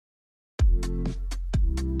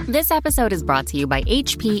This episode is brought to you by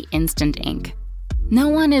HP Instant Ink. No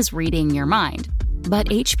one is reading your mind, but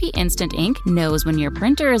HP Instant Ink knows when your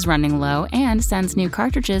printer is running low and sends new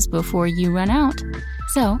cartridges before you run out.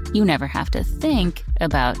 So you never have to think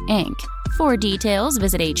about ink. For details,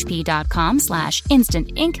 visit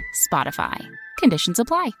hp.com/instant ink Spotify. Conditions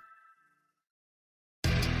apply.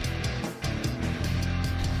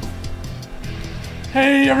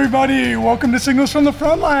 Hey everybody, welcome to Signals from the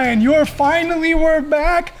Frontline. We're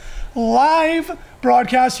back live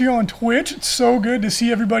broadcast here on Twitch. It's so good to see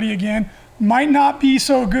everybody again. Might not be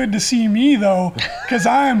so good to see me though, because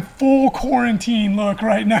I am full quarantine look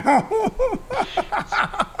right now.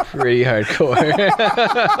 Pretty hardcore.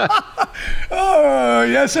 Oh,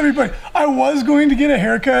 yes everybody. I was going to get a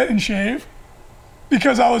haircut and shave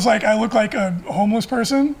because I was like, I look like a homeless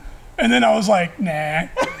person. And then I was like, nah.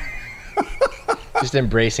 Just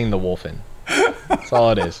embracing the wolfen. That's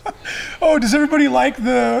all it is. Oh, does everybody like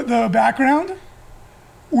the background?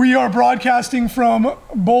 We are broadcasting from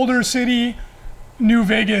Boulder City, New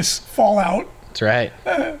Vegas Fallout. That's right.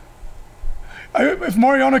 If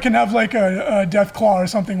Mariana can have like a death claw or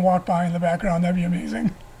something walk by in the background, that'd be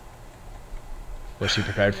amazing. Was she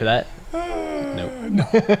prepared for that? Nope. No.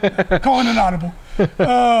 Calling an audible.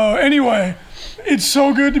 Anyway, it's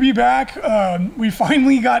so good to be back. We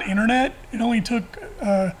finally got internet. It only took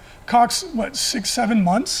Cox, 6-7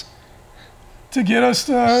 months to get us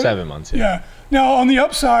 7 months. Yeah. Now, on the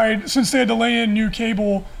upside, since they had to lay in new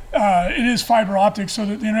cable, it is fiber optic, so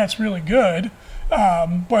that the internet's really good.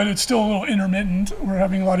 But it's still a little intermittent. We're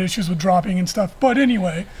having a lot of issues with dropping and stuff. But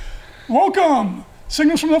anyway, welcome.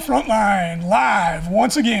 Signals from the Frontline, live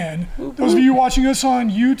once again. Those of you watching us on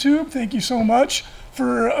YouTube, thank you so much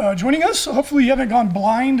for joining us. Hopefully you haven't gone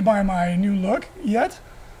blind by my new look yet.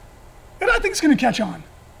 And I think it's going to catch on.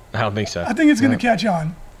 I don't think so. I think it's going to catch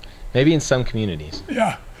on. Maybe in some communities.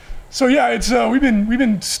 Yeah. So yeah, it's we've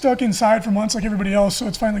been stuck inside for months like everybody else, so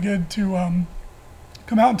it's finally good to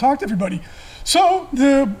come out and talk to everybody. So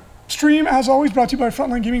the stream, as always, brought to you by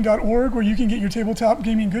frontlinegaming.org, where you can get your tabletop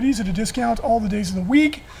gaming goodies at a discount all the days of the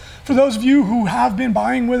week. For those of you who have been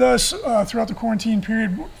buying with us throughout the quarantine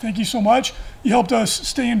period, thank you so much. You helped us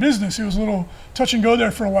stay in business. It was a little touch and go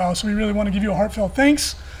there for a while, so we really want to give you a heartfelt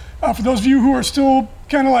thanks. For those of you who are still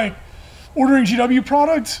kind of like ordering GW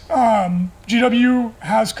product, GW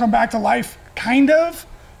has come back to life, kind of.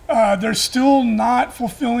 They're still not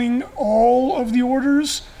fulfilling all of the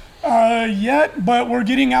orders yet, but we're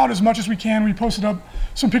getting out as much as we can. We posted up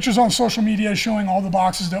some pictures on social media showing all the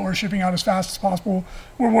boxes that we're shipping out as fast as possible.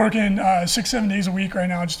 We're working 6-7 days a week right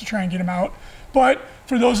now just to try and get them out. But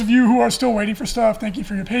for those of you who are still waiting for stuff, thank you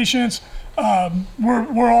for your patience.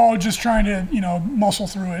 We're all just trying to, muscle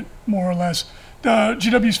through it, more or less. The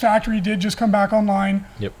GW's factory did just come back online,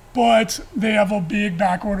 Yep. But they have a big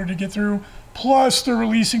back order to get through. Plus, they're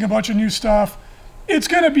releasing a bunch of new stuff. It's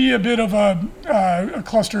going to be a bit of a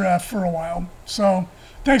cluster F for a while. So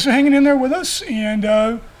thanks for hanging in there with us, and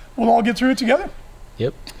we'll all get through it together.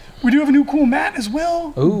 Yep. We do have a new cool mat as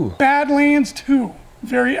well. Ooh. Badlands 2.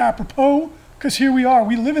 Very apropos, because here we are.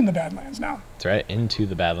 We live in the Badlands now. That's right. Into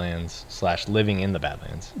the Badlands / living in the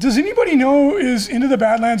Badlands. Does anybody know, is Into the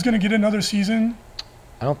Badlands going to get another season?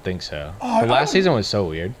 I don't think so. The last season was so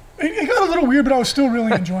weird. It got a little weird, but I was still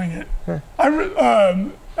really enjoying it.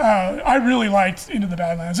 I really liked Into the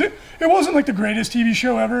Badlands. It wasn't like the greatest TV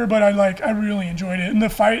show ever, but I really enjoyed it. And the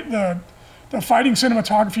fighting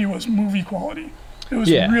cinematography was movie quality. It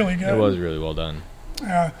was really good. It was really well done.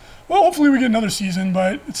 Well, hopefully we get another season,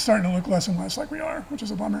 but it's starting to look less and less like we are, which is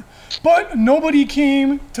a bummer. But nobody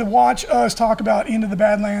came to watch us talk about Into the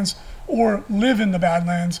Badlands or live in the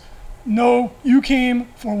Badlands. No, you came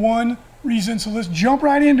for one reason, so let's jump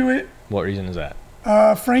right into it. What reason is that?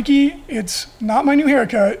 Frankie, it's not my new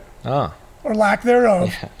haircut, or lack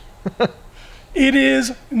thereof. Yeah. It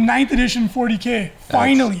is 9th edition 40K,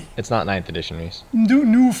 finally. It's not 9th edition, Reese.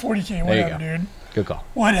 New 40K, whatever, There you go. dude. Good call.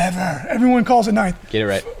 Whatever. Everyone calls it 9th. Get it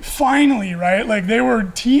right. Finally, right? Like, they were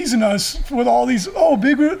teasing us with all these,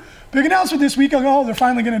 big announcement this week. They're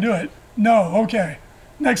finally going to do it. No, okay.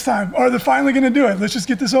 Next time. Or they're finally going to do it. Let's just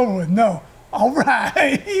get this over with. No. All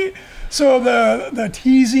right. So the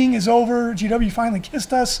teasing is over. GW finally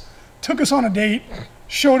kissed us, took us on a date,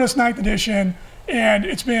 showed us 9th edition, and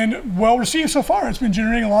it's been well received so far. It's been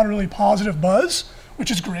generating a lot of really positive buzz,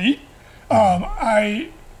 which is great.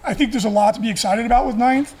 I think there's a lot to be excited about with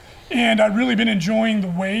 9th, and I've really been enjoying the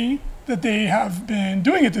way that they have been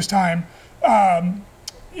doing it this time.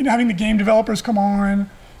 Having the game developers come on,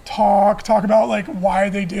 talk about like why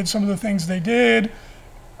they did some of the things they did.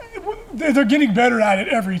 They're getting better at it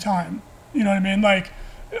every time. You know what I mean? Like,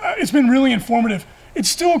 it's been really informative. it's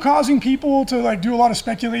still causing people to like do a lot of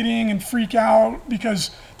speculating and freak out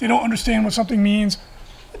because they don't understand what something means.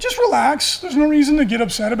 Just relax. There's no reason to get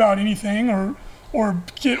upset about anything or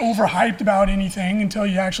get overhyped about anything until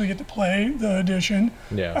you actually get to play the edition.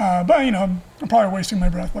 Yeah. But I'm probably wasting my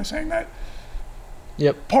breath by saying that.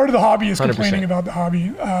 Yep. Part of the hobby is 100%. complaining about the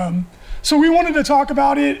hobby. So we wanted to talk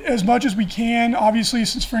about it as much as we can. Obviously,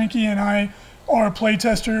 since Frankie and I are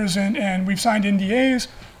playtesters and we've signed NDAs,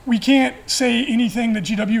 we can't say anything that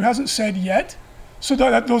GW hasn't said yet. So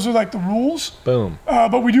those are like the rules. Boom.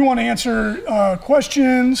 But we do want to answer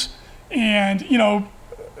questions and,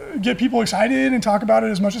 get people excited and talk about it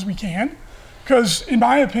as much as we can. Because in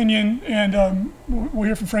my opinion, and we'll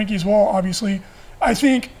hear from Frankie as well, obviously, I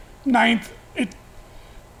think 9th,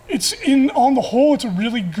 it's on the whole, it's a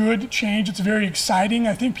really good change. It's very exciting.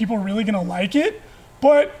 I think people are really going to like it.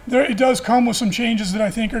 But it does come with some changes that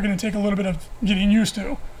I think are going to take a little bit of getting used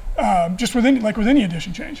to. Just with any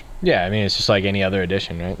edition change. Yeah, I mean, it's just like any other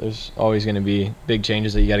edition, right? There's always going to be big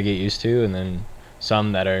changes that you got to get used to, and then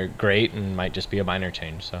some that are great and might just be a minor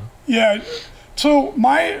change. So yeah, so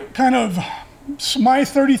my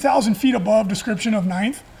 30,000 feet above description of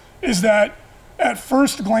 9th is that at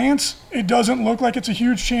first glance, it doesn't look like it's a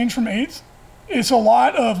huge change from 8th. It's a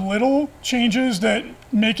lot of little changes that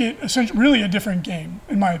make it essentially really a different game,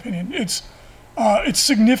 in my opinion. It's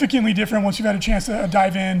significantly different once you've had a chance to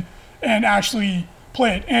dive in and actually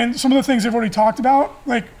play it. And some of the things they've already talked about,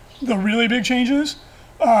 like the really big changes,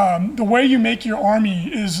 the way you make your army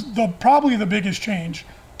is probably the biggest change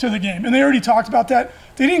to the game. And they already talked about that.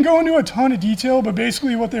 They didn't go into a ton of detail, but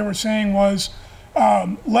basically what they were saying was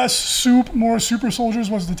less soup, more super soldiers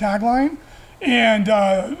was the tagline.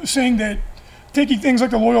 And saying that taking things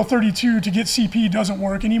like the Loyal 32 to get CP doesn't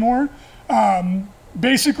work anymore.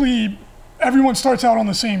 Basically, everyone starts out on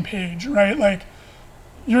the same page, right? Like,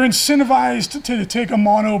 you're incentivized to take a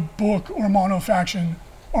mono book or mono faction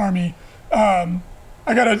army.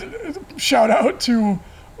 I got a shout out to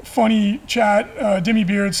funny chat. Demi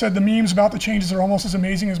Beard said the memes about the changes are almost as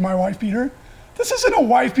amazing as my wife beater. This isn't a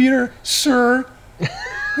wife beater, sir.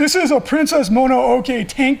 This is a Princess Mononoke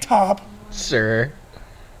tank top. Sir.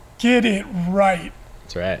 Get it right.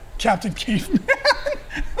 That's right. Captain Caveman.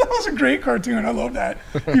 That was a great cartoon. I love that.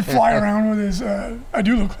 You fly around with his, I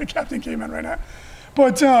do look like Captain Caveman right now.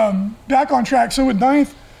 But back on track. So with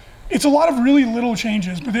 9th, it's a lot of really little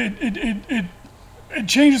changes, but it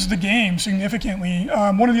changes the game significantly.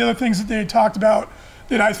 One of the other things that they had talked about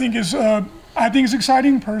that I think is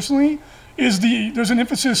exciting personally is there's an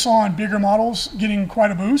emphasis on bigger models getting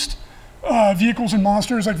quite a boost. Vehicles and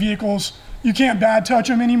monsters, like vehicles, you can't bad touch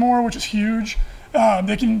them anymore, which is huge.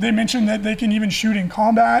 They mentioned that they can even shoot in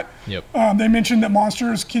combat. Yep. They mentioned that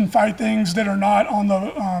monsters can fight things that are not on the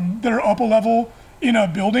that are up a level in a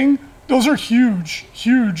building. Those are huge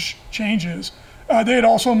changes. They had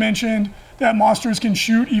also mentioned that monsters can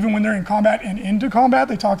shoot even when they're in combat and into combat.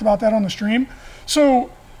 They talked about that on the stream.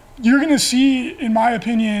 So you're going to see, in my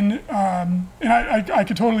opinion, and I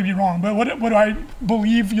could totally be wrong, but what I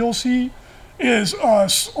believe you'll see is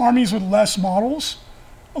armies with less models,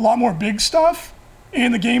 a lot more big stuff,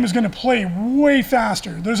 and the game is going to play way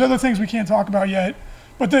faster. There's other things we can't talk about yet,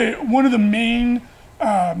 but one of the main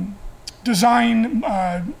design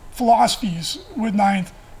philosophies with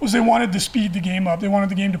 9th was they wanted to speed the game up. They wanted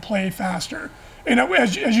the game to play faster. And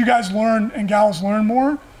as you guys learn and gals learn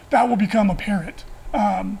more, that will become apparent.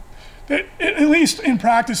 At least in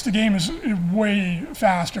practice, the game is way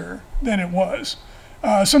faster than it was.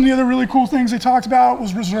 Some of the other really cool things they talked about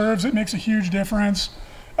was reserves. It makes a huge difference.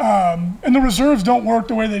 And the reserves don't work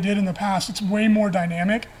the way they did in the past. It's way more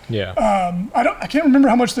dynamic. Yeah. I can't remember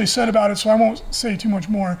how much they said about it, so I won't say too much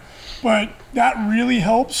more. But that really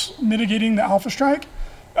helps mitigating the alpha strike.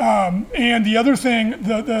 And the other thing,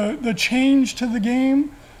 the change to the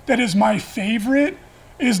game that is my favorite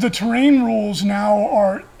is the terrain rules now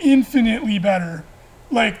are infinitely better.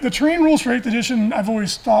 Like, the terrain rules for 8th edition, I've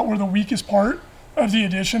always thought were the weakest part of the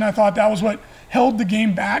edition. I thought that was what held the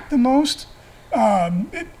game back the most.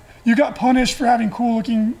 You got punished for having cool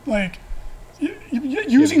looking, like,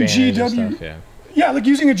 using GW. Stuff, yeah, like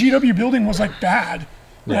using a GW building was like bad,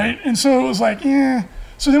 right? And so it was like,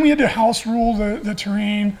 So then we had to house rule the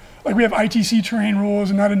terrain. Like, we have ITC terrain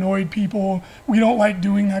rules, and that annoyed people. We don't like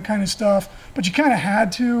doing that kind of stuff, but you kind of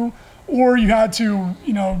had to, or you had to,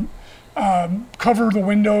 cover the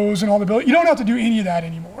windows and all the buildings. You don't have to do any of that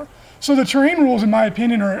anymore. So the terrain rules, in my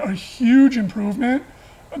opinion, are a huge improvement.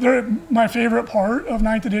 They're my favorite part of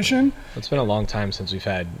 9th edition. It's been a long time since we've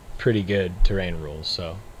had pretty good terrain rules,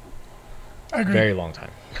 so I agree. Very long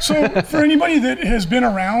time. So for anybody that has been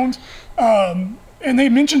around, and they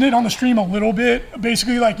mentioned it on the stream a little bit.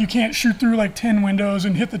 Basically, like you can't shoot through like 10 windows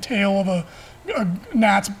and hit the tail of a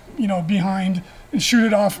gnat's, behind and shoot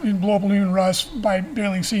it off and blow up a balloon and rust by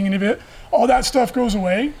barely seeing any of it. All that stuff goes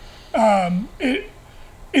away.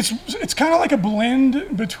 It's kind of like a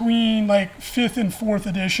blend between like 5th and 4th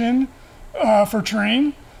edition for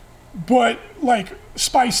terrain, but like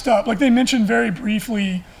spiced up. Like they mentioned very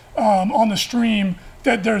briefly on the stream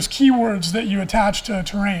that there's keywords that you attach to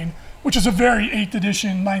terrain, which is a very 8th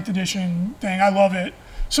edition, 9th edition thing. I love it.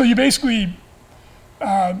 So you basically,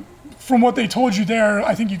 from what they told you there,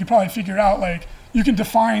 I think you could probably figure out, like, you can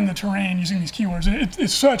define the terrain using these keywords. And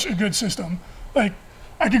it's such a good system. Like,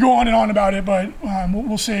 I could go on and on about it, but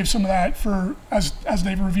we'll save some of that for as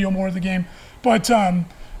they reveal more of the game. But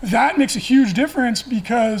that makes a huge difference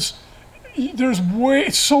because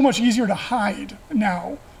it's so much easier to hide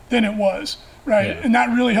now than it was, right? Yeah. And that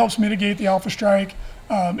really helps mitigate the Alpha Strike.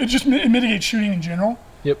 It mitigates shooting in general.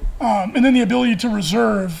 Yep. And then the ability to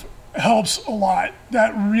reserve helps a lot.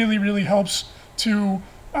 That really, really helps to,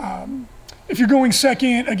 if you're going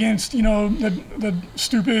second against, the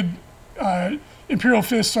stupid Imperial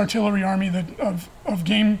Fist's artillery army of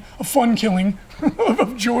fun killing,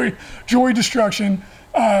 of joy destruction,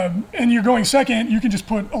 and you're going second, you can just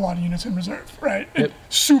put a lot of units in reserve, right? Yep. It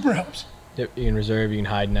super helps. Yep, you can reserve, you can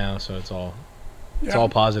hide now, so it's all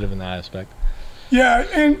positive in that aspect. Yeah,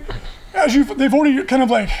 and they've already kind of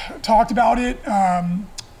like talked about it.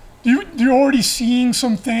 You're already seeing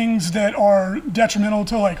some things that are detrimental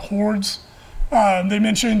to like hordes. They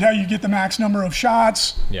mentioned how you get the max number of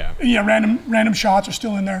shots. Yeah. Yeah, random shots are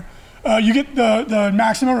still in there. You get the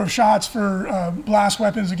max number of shots for blast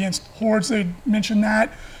weapons against hordes. They mentioned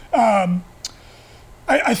that.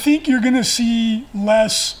 I think you're going to see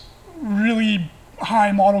less really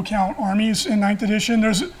high model count armies in 9th edition.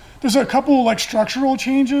 There's a couple like structural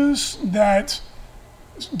changes that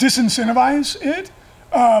disincentivize it.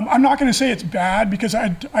 I'm not going to say it's bad because I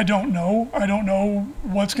don't know. I don't know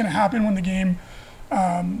what's going to happen when the game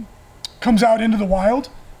comes out into the wild.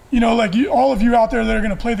 All of you out there that are going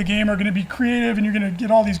to play the game are going to be creative and you're going to get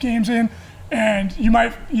all these games in, and you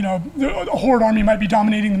might, a horde army might be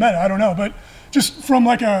dominating the meta. I don't know, but just from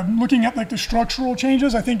like looking at like the structural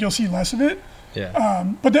changes, I think you'll see less of it.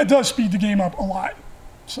 Yeah. But that does speed the game up a lot.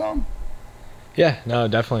 So. Yeah, no,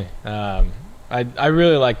 definitely. I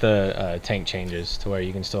really like the tank changes to where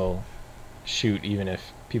you can still shoot even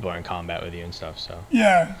if people are in combat with you and stuff. So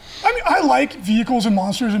yeah, I mean, I like vehicles and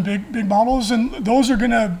monsters and big models, and those are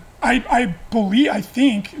gonna. I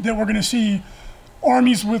think that we're gonna see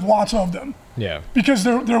armies with lots of them. Yeah. Because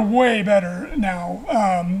they're way better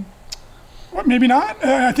now. Maybe not.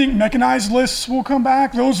 I think mechanized lists will come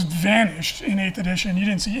back. Those vanished in 8th edition. You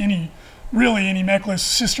didn't see any mech lists.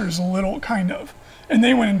 Sisters a little kind of. And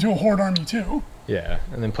they went into a horde army too. Yeah,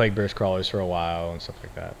 and then Plague Burst crawlers for a while and stuff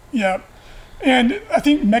like that. Yeah, and I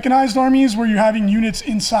think mechanized armies where you're having units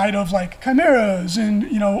inside of like chimeras and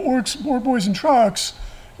orcs, orc boys and trucks,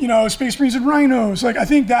 space marines and rhinos. Like I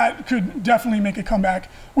think that could definitely make a comeback,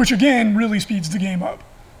 which again really speeds the game up.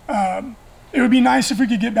 It would be nice if we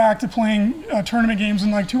could get back to playing tournament games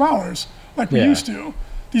in like 2 hours, like we used to.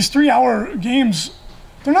 These 3-hour games.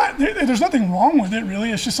 There's nothing wrong with it,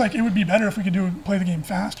 really. It's just like it would be better if we could play the game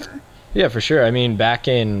faster. Yeah, for sure. I mean, back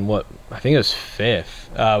in I think it was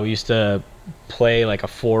 5th, we used to play like a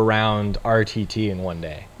 4-round RTT in one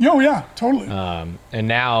day. Oh yeah, totally. And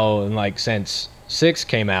now, since 6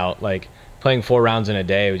 came out, playing 4 rounds in a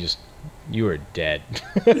day was just, you were dead.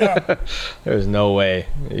 Yeah. There was no way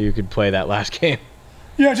you could play that last game.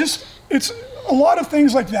 Yeah, it's a lot of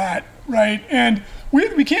things like that, right? And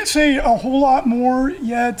we can't say a whole lot more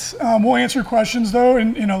yet. We'll answer questions though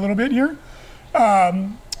in a little bit here.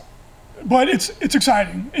 But it's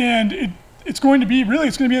exciting, and it's going to be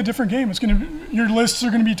a different game. Your lists are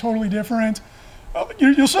going to be totally different.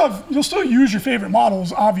 You'll still use your favorite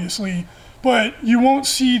models, obviously, but you won't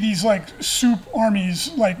see these soup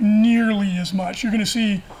armies nearly as much. You're going to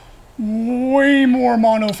see way more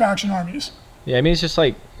mono faction armies. Yeah, I mean it's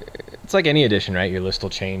like any edition, right? Your list will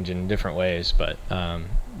change in different ways, but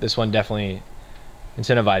this one definitely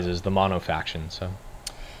incentivizes the mono faction. So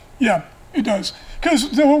yeah, it does.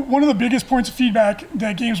 Because one of the biggest points of feedback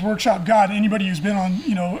that Games Workshop got, anybody who's been on,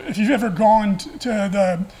 if you've ever gone to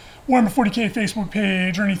the Warhammer 40K Facebook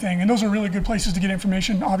page or anything, and those are really good places to get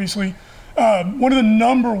information, obviously. One of the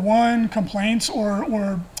number one complaints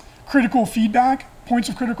or critical feedback, points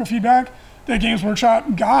of critical feedback that Games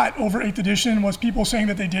Workshop got over 8th edition was people saying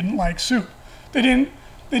that they didn't like soup. They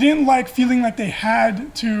didn't like feeling like they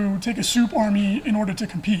had to take a soup army in order to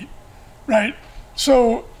compete, right?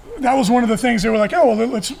 So that was one of the things they were like, oh, well,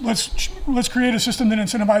 let's create a system that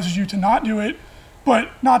incentivizes you to not do it,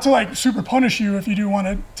 but not to like super punish you if you do want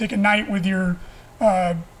to take a night with your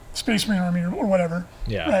Space Marine army or whatever.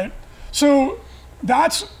 Yeah. Right. So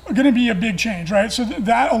that's going to be a big change, right? So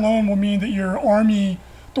that alone will mean that your army,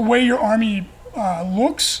 the way your army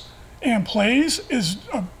looks and plays, is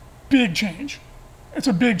a big change. It's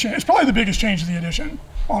a big change. It's probably the biggest change of the edition,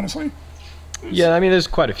 honestly. Yeah, I mean, there's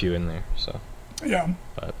quite a few in there, so. Yeah.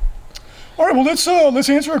 But. All right, well, let's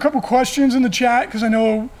answer a couple questions in the chat, because I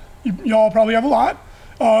know y'all probably have a lot.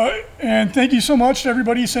 And thank you so much to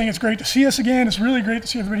everybody saying it's great to see us again. It's really great to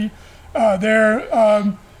see everybody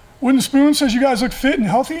there. Wooden Spoon says you guys look fit and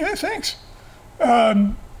healthy. Hey, thanks.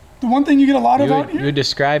 The one thing you get a lot of out here. You would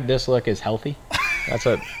describe this look as healthy? That's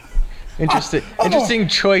a interesting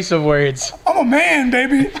choice of words. I'm a man,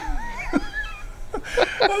 baby.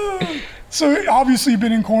 So obviously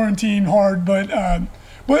been in quarantine hard, but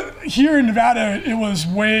here in Nevada it was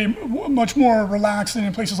much more relaxed than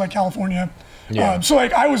in places like California. Yeah. So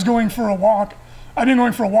like I was going for a walk. I've been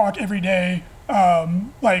going for a walk every day,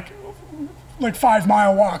 like 5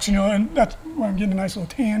 mile walks, and that's where I'm getting a nice little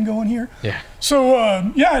tan going here. Yeah. So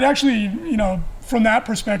yeah, it actually, from that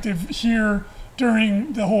perspective here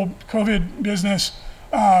during the whole COVID business,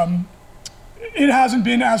 it hasn't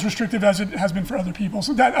been as restrictive as it has been for other people.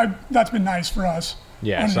 So that's been nice for us.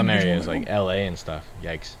 Yeah, some areas like LA and stuff.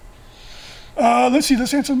 Yikes. Let's see.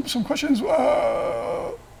 Let's answer some questions.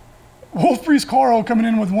 Wolf Priest Carl coming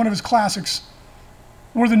in with one of his classics.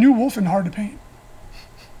 Were the new Wolfen hard to paint?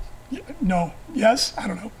 No. Yes? I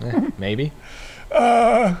don't know. Maybe.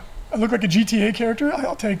 I look like a GTA character.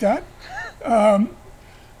 I'll take that.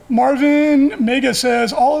 Marvin Mega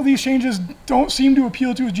says, all of these changes don't seem to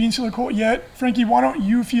appeal to a Genestealer cult yet. Frankie, why don't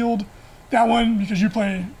you field that one, because you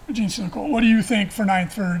play a Genestealer cult? What do you think for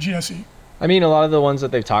 9th for GSE? I mean, a lot of the ones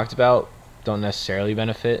that they've talked about don't necessarily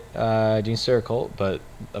benefit Genestealer cult, but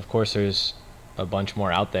of course there's a bunch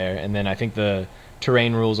more out there. And then I think the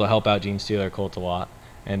terrain rules will help out Genestealer cult a lot.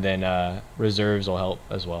 And then reserves will help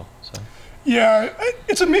as well. So. Yeah,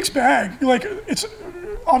 it's a mixed bag. Like, it's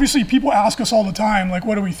obviously people ask us all the time, like,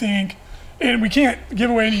 what do we think? And we can't give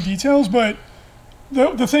away any details, but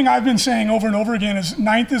the thing I've been saying over and over again is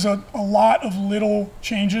 9th is a lot of little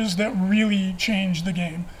changes that really change the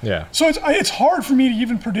game. Yeah. So it's hard for me to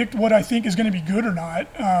even predict what I think is going to be good or not,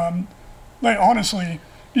 like, honestly,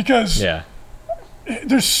 because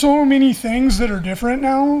there's so many things that are different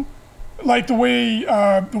now. Like the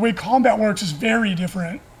way combat works is very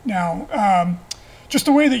different now. Just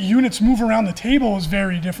the way that units move around the table is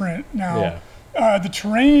very different now. Yeah. The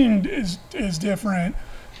terrain is different.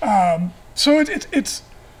 So it's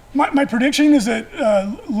my prediction is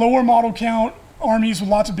that lower model count armies with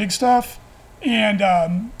lots of big stuff and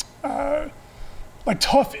like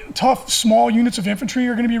tough small units of infantry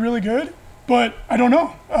are going to be really good. But I don't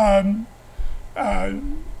know.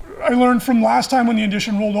 I learned from last time when the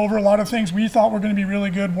edition rolled over, a lot of things we thought were going to be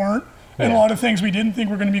really good weren't, and a lot of things we didn't think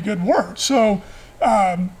were going to be good were. So,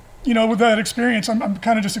 with that experience, I'm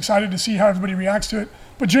kind of just excited to see how everybody reacts to it.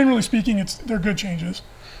 But generally speaking, they're good changes.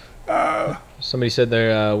 Somebody said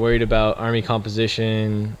they're worried about army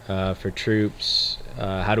composition for troops.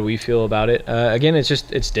 How do we feel about it? Again,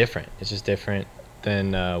 it's different. It's just different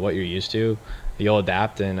than what you're used to. You'll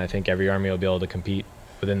adapt, and I think every army will be able to compete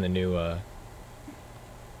within the new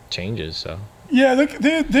changes. So yeah,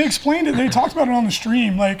 they explained it. They talked about it on the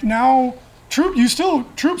stream. Like now,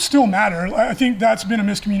 troops still matter. I think that's been a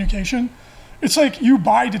miscommunication. It's like you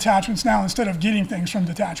buy detachments now instead of getting things from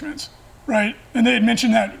detachments, right? And they had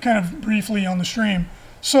mentioned that kind of briefly on the stream.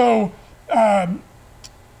 So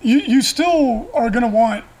you still are going to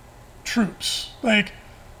want troops. Like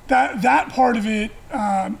that part of it.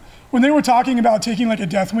 When they were talking about taking like a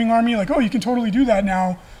Deathwing army, like, oh, you can totally do that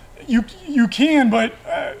now. You can, but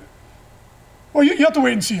well, you have to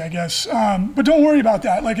wait and see, I guess. But don't worry about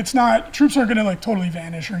that. Like, troops aren't going to like totally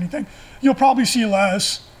vanish or anything. You'll probably see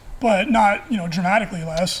less, but not dramatically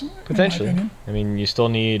less. Potentially. I mean, you still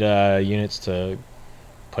need units to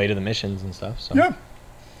play to the missions and stuff. So.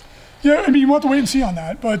 Yeah. I mean, you have to wait and see on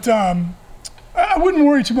that, but I wouldn't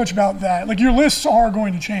worry too much about that. Like, your lists are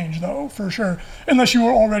going to change though, for sure, unless you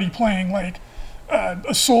were already playing like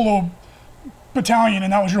a solo battalion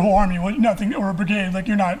and that was your whole army, well, nothing, or a brigade. Like,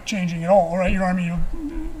 you're not changing at all, right? Your army will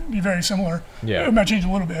be very similar. Yeah, it might change a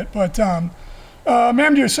little bit, but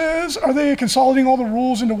Mamdir says, are they consolidating all the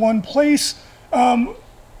rules into one place?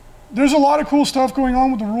 There's a lot of cool stuff going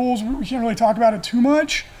on with the rules. We can't really talk about it too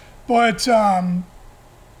much, but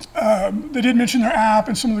they did mention their app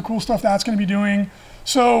and some of the cool stuff that's going to be doing.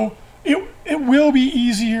 So it will be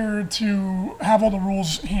easier to have all the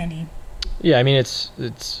rules handy. Yeah, I mean, it's.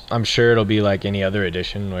 I'm sure it'll be like any other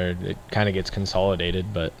edition where it kind of gets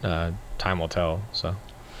consolidated, but time will tell. So.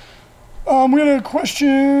 We got a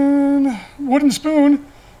question. Wooden Spoon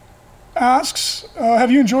asks,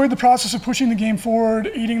 have you enjoyed the process of pushing the game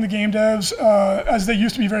forward, aiding the game devs, as they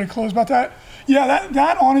used to be very closed about that? Yeah,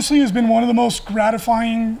 that honestly has been one of the most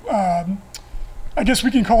gratifying, I guess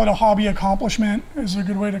we can call it a hobby accomplishment is a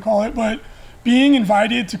good way to call it, but being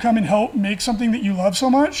invited to come and help make something that you love so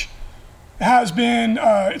much has been,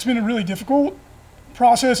 it's been a really difficult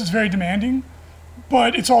process. It's very demanding,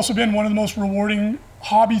 but it's also been one of the most rewarding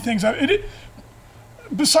hobby things.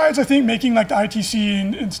 Besides, I think making like the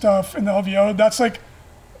ITC and stuff and the LVO, that's like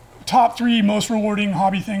top 3 most rewarding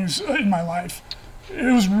hobby things in my life.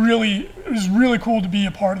 It was really cool to be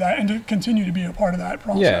a part of that and to continue to be a part of that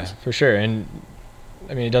process. Yeah, for sure. And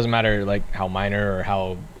I mean, it doesn't matter like how minor or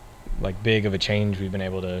how like big of a change we've been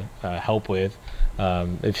able to help with.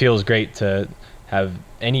 It feels great to have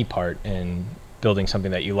any part in building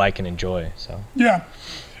something that you like and enjoy. So yeah.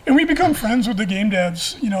 And we've become friends with the game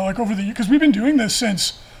devs, like over the years, because we've been doing this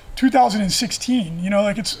since 2016.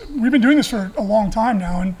 Like we've been doing this for a long time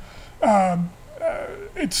now, and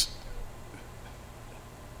it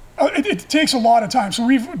takes a lot of time. So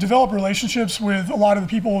we've developed relationships with a lot of the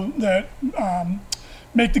people that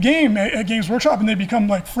make the game at Games Workshop, and they become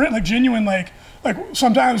like genuine, like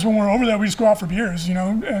sometimes when we're over there, we just go out for beers,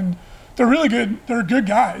 and they're really good. They're good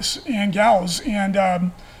guys and gals, and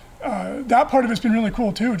that part of it's been really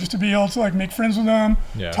cool too, just to be able to like make friends with them,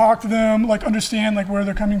 talk to them, like understand like where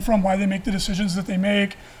they're coming from, why they make the decisions that they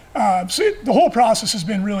make. So the whole process has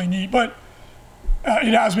been really neat, but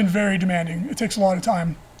it has been very demanding. It takes a lot of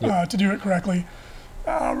time to do it correctly.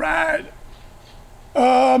 All right.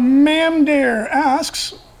 Ma'am Dare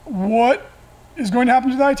asks, what is going to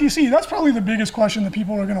happen to the ITC? That's probably the biggest question that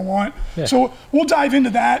people are going to want. Yeah. So we'll dive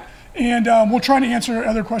into that, and we'll try to answer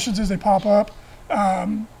other questions as they pop up.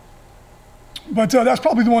 But that's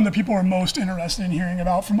probably the one that people are most interested in hearing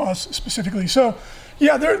about from us specifically. So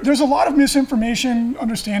yeah, there's a lot of misinformation,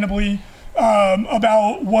 understandably,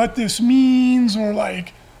 about what this means or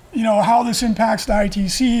like, how this impacts the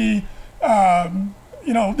ITC.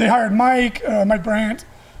 They hired Mike Brandt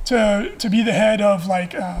to be the head of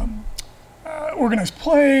like organized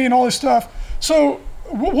play and all this stuff. So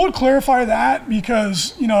we'll clarify that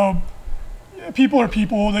because, people are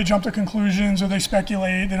people, they jump to conclusions or they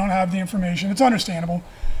speculate, they don't have the information. It's understandable.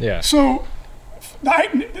 Yeah. So the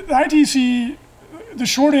ITC, the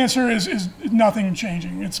short answer is nothing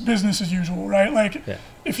changing. It's business as usual, right? Like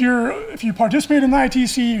if you participate in the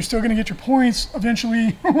ITC, you're still going to get your points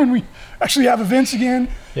eventually when we actually have events again.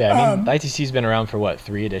 Yeah, I mean, the ITC's been around for what,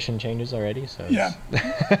 3 edition changes already? So yeah.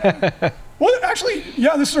 Well, actually,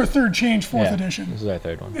 yeah, this is our 3rd change, 4th edition. This is our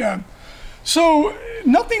 3rd one. Yeah. So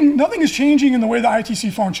nothing is changing in the way the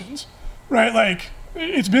ITC functions, right? Like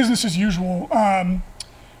it's business as usual.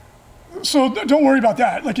 So don't worry about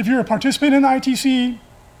that. Like if you're a participant in the ITC,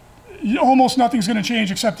 almost nothing's going to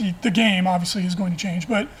change except the game obviously is going to change,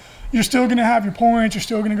 but you're still going to have your points. You're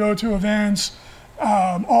still going to go to events,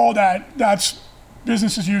 all that. That's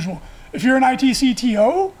business as usual. If you're an ITC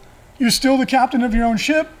TO, you're still the captain of your own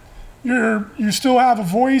ship. You still have a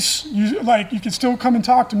voice. You can still come and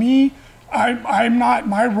talk to me. I'm not,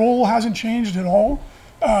 my role hasn't changed at all.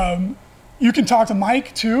 You can talk to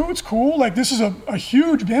Mike too, it's cool. Like this is a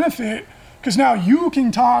huge benefit because now you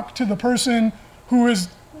can talk to the person who is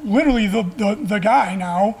literally the guy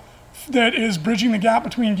now that is bridging the gap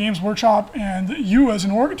between Games Workshop and you as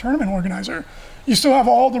an tournament organizer. You still have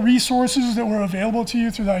all the resources that were available to you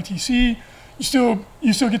through the ITC. You still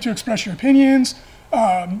get to express your opinions.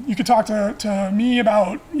 You could talk to me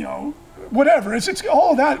about, whatever. It's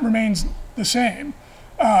all of that remains the same.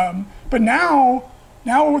 But now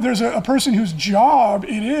there's a person whose job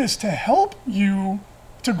it is to help you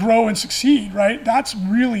to grow and succeed, right? That's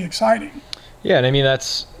really exciting. Yeah, and I mean,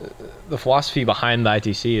 that's the philosophy behind the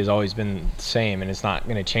ITC has always been the same, and it's not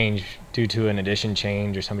going to change due to an edition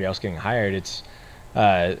change or somebody else getting hired. It's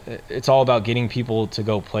all about getting people to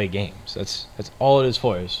go play games. That's all it is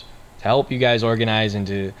for, is to help you guys organize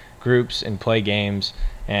into groups and play games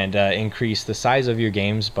and increase the size of your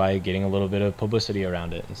games by getting a little bit of publicity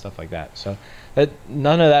around it and stuff like that. So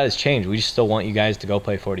none of that has changed. We just still want you guys to go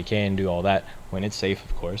play 40K and do all that when it's safe,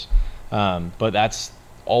 of course. But that's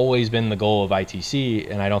always been the goal of ITC,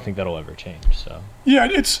 and I don't think that'll ever change. So yeah,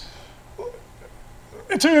 it's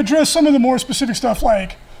to address some of the more specific stuff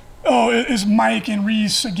like, is Mike and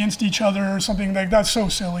Reese against each other or something? Like that's so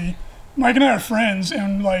silly. Mike and I are friends,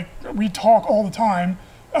 and like we talk all the time.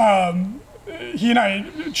 he and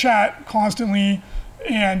I chat constantly,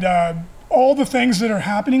 and all the things that are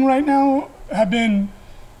happening right now have been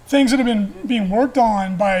things that have been being worked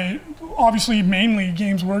on by obviously mainly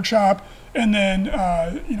Games Workshop, and then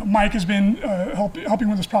Mike has been helping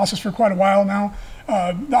with this process for quite a while now.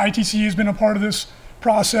 The ITC has been a part of this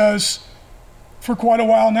process for quite a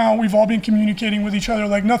while now. We've all been communicating with each other.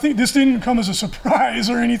 Like nothing, this didn't come as a surprise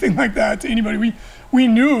or anything like that to anybody. We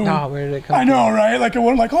knew. No, where did it come I know, from? right? Like it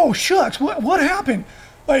wasn't like, oh shucks, what happened?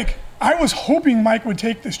 Like I was hoping Mike would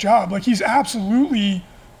take this job. Like he's absolutely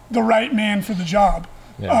the right man for the job.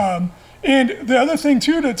 Yeah. And the other thing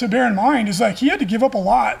too to bear in mind is like he had to give up a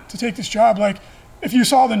lot to take this job. Like if you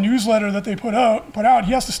saw the newsletter that they put out,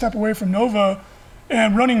 he has to step away from Nova,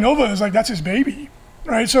 and running Nova is like that's his baby,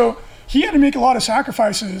 right? So he had to make a lot of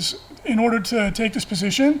sacrifices in order to take this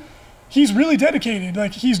position. He's really dedicated.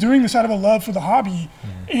 Like he's doing this out of a love for the hobby,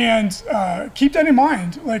 and keep that in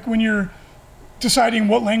mind. Like when you're deciding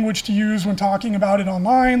what language to use when talking about it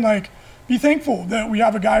online, like be thankful that we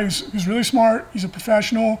have a guy who's really smart. He's a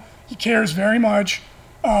professional. He cares very much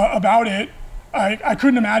about it. I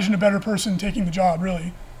couldn't imagine a better person taking the job,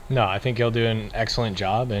 really. No, I think he'll do an excellent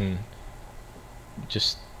job, and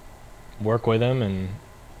just work with him and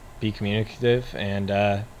be communicative,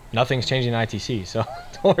 and nothing's changing in ITC, so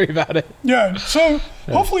don't worry about it. Yeah, so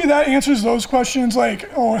hopefully that answers those questions. Like,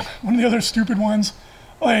 one of the other stupid ones,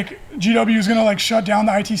 like GW is gonna like shut down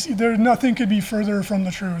the ITC. There, nothing could be further from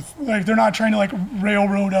the truth. Like they're not trying to like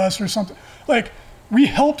railroad us or something. Like we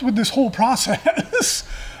helped with this whole process.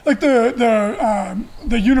 Like the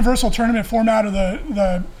universal tournament format of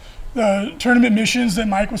the tournament missions that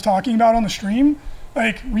Mike was talking about on the stream.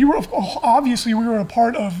 Like we were a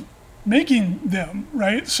part of making them,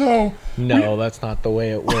 right? So no, that's not the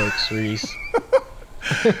way it works, Reese.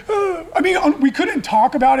 I mean, we couldn't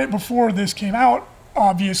talk about it before this came out,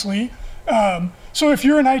 obviously. So if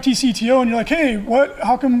you're an ITCTO and you're like, hey, what?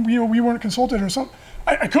 How come we weren't consulted or something?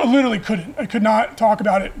 I literally couldn't. I could not talk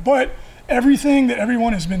about it. But everything that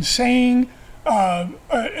everyone has been saying,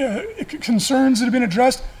 concerns that have been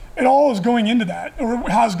addressed, it all is going into that, or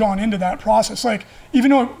has gone into that process. Like, even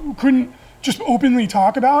though we couldn't just openly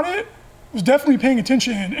talk about it, I was definitely paying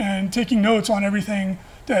attention and taking notes on everything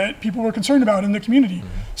that people were concerned about in the community. Mm-hmm.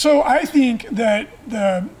 So I think that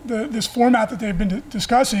this format that they've been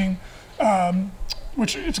discussing,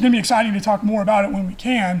 which it's going to be exciting to talk more about it when we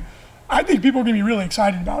can, I think people are going to be really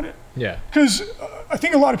excited about it. Yeah. Because I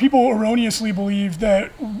think a lot of people erroneously believe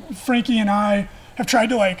that Frankie and I have tried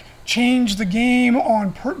to like change the game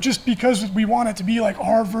just because we want it to be like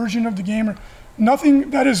our version of the game. Or nothing.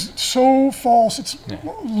 That is so false. It's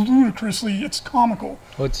ludicrously. It's comical.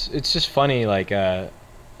 Well, it's just funny. Like a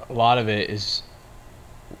lot of it is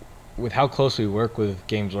with how close we work with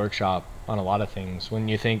Games Workshop on a lot of things. When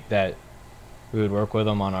you think that we would work with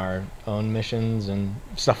them on our own missions and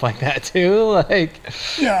stuff like that too. Like,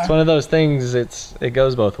 yeah. It's one of those things. It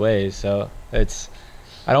goes both ways. So I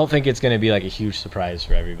don't think it's going to be like a huge surprise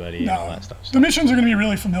for everybody and all that stuff. So. The missions are going to be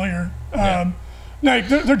really familiar. Like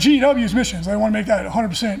they're GW's missions. I want to make that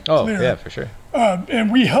 100% clear. Oh, yeah, for sure. And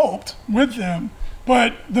we helped with them,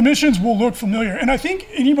 but the missions will look familiar. And I think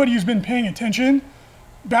anybody who's been paying attention,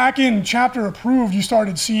 back in Chapter Approved, you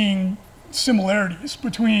started seeing similarities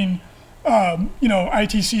between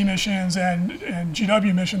ITC missions and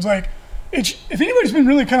GW missions. Like, if anybody's been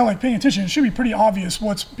really kind of like paying attention, it should be pretty obvious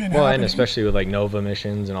what's been happening. And especially with like Nova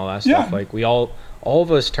missions and all that stuff. Yeah. Like we all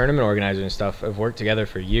of us tournament organizers and stuff have worked together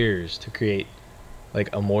for years to create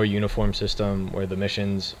like a more uniform system where the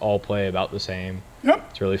missions all play about the same. Yep.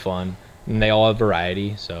 It's really fun. And they all have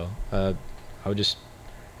variety. So I would just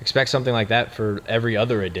expect something like that for every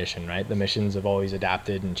other edition, right? The missions have always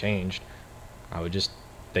adapted and changed. I would just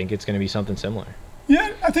think it's going to be something similar.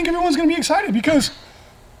 Yeah, I think everyone's going to be excited because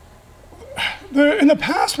in the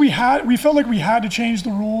past we felt like we had to change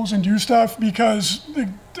the rules and do stuff because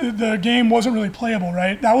the game wasn't really playable,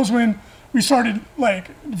 right? That was when we started like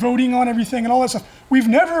voting on everything and all that stuff. We've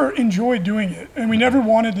never enjoyed doing it, and we never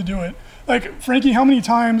wanted to do it. Like, Frankie, how many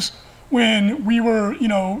times when we were,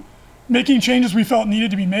 making changes we felt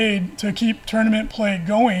needed to be made to keep tournament play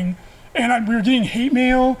going, and we were getting hate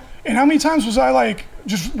mail, and how many times was I like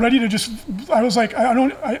just ready to I was like,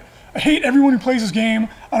 I hate everyone who plays this game.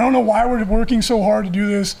 I don't know why we're working so hard to do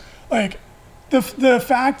this. Like, the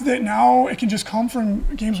fact that now it can just come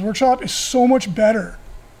from Games Workshop is so much better.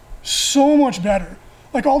 So much better.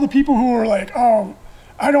 Like, all the people who are like, oh,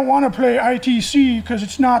 I don't want to play ITC because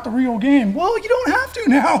it's not the real game. Well, you don't have to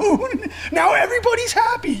now. Now everybody's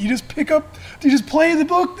happy. You just play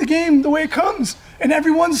the game the way it comes, and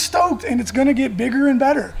everyone's stoked, and it's going to get bigger and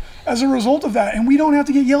better. as a result of that, and we don't have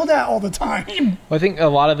to get yelled at all the time. Well, I think a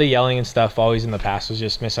lot of the yelling and stuff always in the past was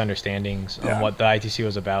just misunderstandings on what the ITC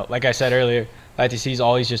was about. Like I said earlier, the ITC's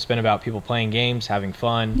always just been about people playing games, having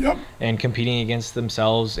fun, and competing against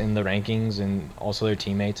themselves in the rankings and also their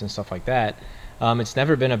teammates and stuff like that. It's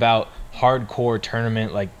never been about hardcore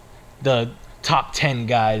tournament, like the top 10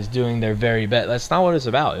 guys doing their very best. That's not what it's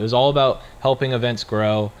about. It was all about helping events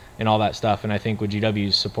grow and all that stuff. And I think with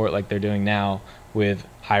GW's support like they're doing now with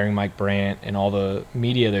hiring Mike Brandt and all the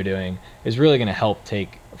media they're doing is really going to help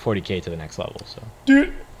take 40K to the next level. So,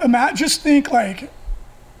 dude, Matt, just think like,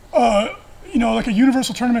 like a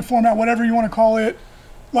universal tournament format, whatever you want to call it,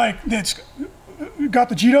 like that's got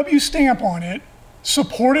the GW stamp on it,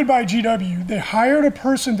 supported by GW. They hired a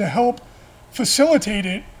person to help facilitate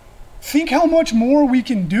it. Think how much more we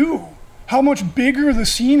can do, how much bigger the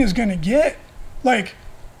scene is going to get. Like,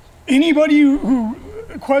 anybody who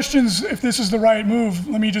questions if this is the right move,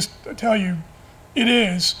 let me just tell you, it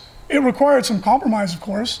is. It required some compromise, of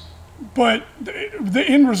course, but the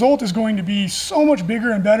end result is going to be so much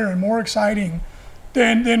bigger and better and more exciting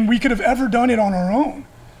than we could have ever done it on our own,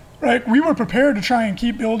 right? We were prepared to try and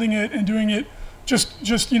keep building it and doing it just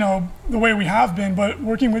the way we have been, but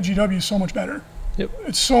working with GW is so much better. Yep.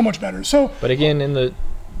 It's so much better. So, but again,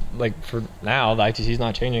 for now, the ITC is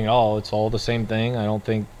not changing at all. It's all the same thing. I don't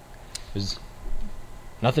think there's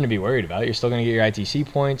nothing to be worried about. You're still going to get your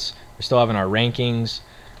ITC points. We're still having our rankings.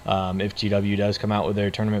 If GW does come out with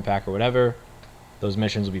their tournament pack or whatever, those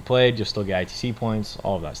missions will be played. You'll still get ITC points,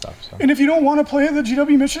 all of that stuff. So. And if you don't want to play the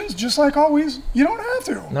GW missions, just like always, you don't have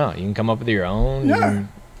to. No, you can come up with your own. Yeah.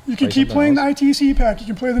 You can keep playing the ITC pack. You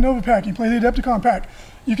can play the Nova pack. You can play the Adepticon pack.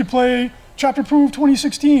 You can play Chapter Proof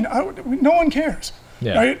 2016. No one cares.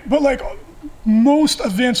 Yeah. Right? But like most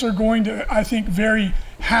events are going to, I think, very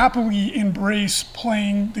happily embrace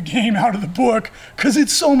playing the game out of the book because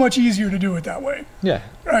it's so much easier to do it that way. Yeah.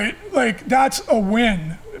 Right? Like that's a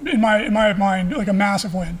win in my mind, like a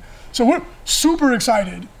massive win. So we're super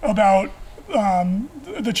excited about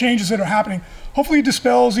the changes that are happening. Hopefully it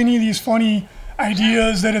dispels any of these funny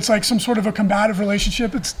ideas that it's like some sort of a combative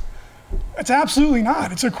relationship. It's absolutely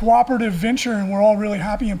not. It's a cooperative venture, and we're all really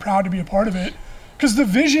happy and proud to be a part of it. Because the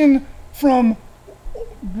vision from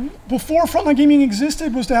before Frontline Gaming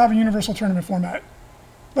existed was to have a universal tournament format.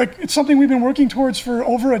 Like, it's something we've been working towards for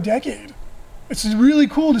over a decade. It's really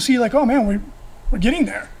cool to see, like, oh man, we're getting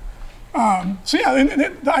there. So yeah, and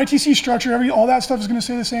the ITC structure, all that stuff is going to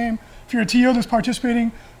stay the same. If you're a TO that's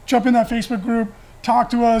participating, jump in that Facebook group, talk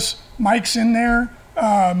to us. Mike's in there.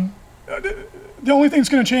 The only thing that's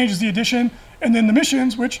going to change is the addition, and then the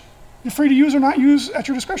missions, which you're free to use or not use at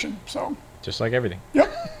your discretion. So just like everything.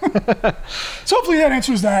 Yep. So hopefully that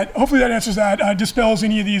answers that. Dispels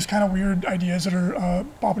any of these kind of weird ideas that are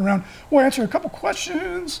bopping around. We'll answer a couple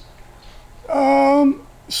questions.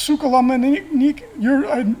 Sukalamanik,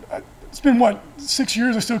 it's been 6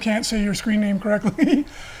 years? I still can't say your screen name correctly.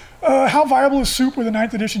 How viable is Soup with the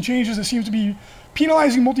 9th edition changes? It seems to be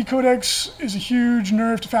penalizing multi-codex is a huge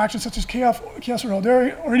nerf to factions such as Chaos or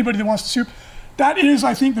Eldari or anybody that wants to Soup. That is,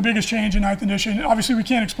 I think, the biggest change in 9th edition. Obviously, we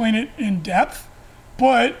can't explain it in depth,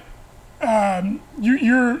 but it's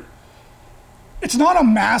not a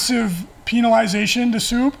massive penalization to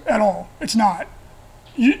Soup at all. It's not.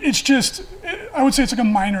 It's just, I would say it's like a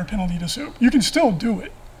minor penalty to Soup. You can still do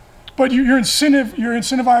it, but you're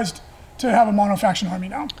incentivized to have a mono-faction army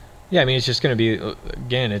now. Yeah, I mean, it's just going to be,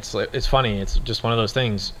 again, it's funny. It's just one of those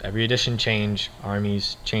things. Every edition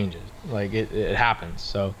armies changes. Like, it happens.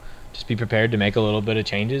 So just be prepared to make a little bit of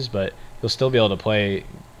changes, but you'll still be able to play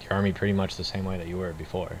your army pretty much the same way that you were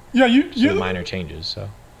before. Yeah, you minor changes. So.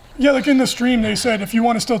 Yeah, like in the stream, they said if you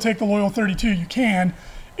want to still take the Loyal 32, you can.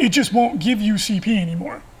 It just won't give you CP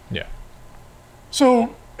anymore. Yeah.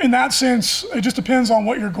 So in that sense, it just depends on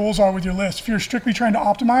what your goals are with your list. If you're strictly trying to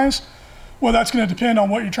optimize, well, that's going to depend on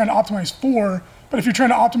what you're trying to optimize for. But if you're trying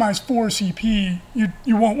to optimize for CP,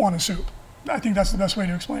 you won't want a Soup. I think that's the best way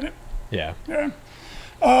to explain it. Yeah. Yeah.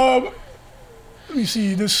 Let me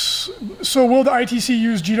see this. So will the ITC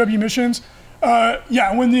use GW missions?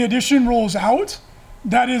 Yeah, when the edition rolls out,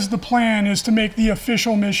 that is the plan, is to make the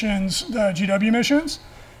official missions the GW missions.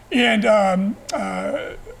 And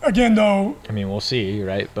again, though... I mean, we'll see,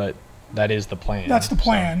 right? But that is the plan. That's the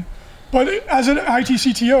plan. So. But as an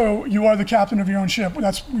ITCTO, you are the captain of your own ship.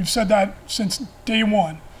 We've said that since day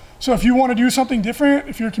one. So if you want to do something different,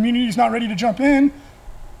 if your community is not ready to jump in,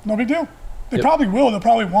 no big deal. They probably will. They'll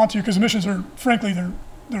probably want to, because the missions are, frankly, they're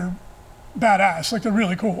badass. Like, they're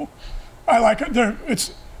really cool. I like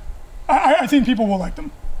it. I think people will like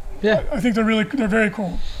them. Yeah. I think they're very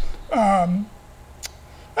cool. I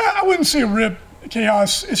wouldn't say RIP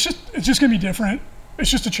Chaos, it's just gonna be different.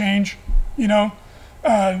 It's just a change, you know.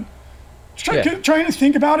 Trying to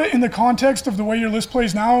think about it in the context of the way your list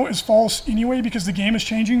plays now is false anyway, because the game is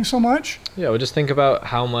changing so much. Yeah, well, just think about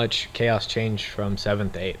how much Chaos changed from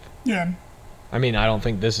 7th to 8th. Yeah. I mean, I don't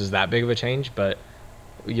think this is that big of a change, but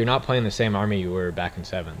you're not playing the same army you were back in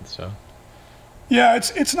 7th, so. Yeah,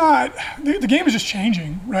 it's not, the game is just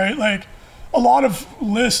changing, right? Like, a lot of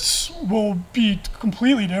lists will be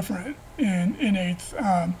completely different in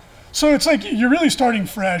 8th. So it's like you're really starting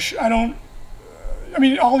fresh. I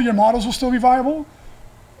mean, all your models will still be viable.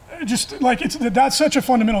 Just like that's such a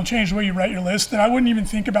fundamental change the way you write your list that I wouldn't even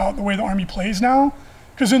think about the way the army plays now,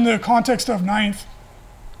 because in the context of 9th,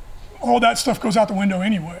 all that stuff goes out the window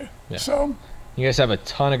anyway. Yeah. So you guys have a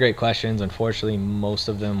ton of great questions. Unfortunately, most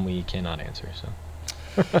of them we cannot answer. So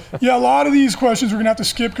yeah, a lot of these questions we're gonna have to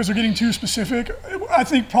skip because they're getting too specific. I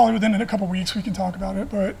think probably within a couple weeks we can talk about it.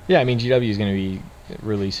 But yeah, I mean, GW is going to be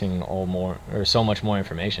releasing so much more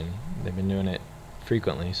information. They've been doing it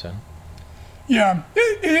frequently, so. Yeah,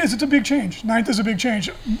 it is. It's a big change. 9th is a big change,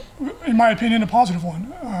 in my opinion, a positive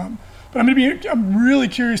one. But I'm really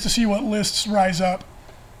curious to see what lists rise up,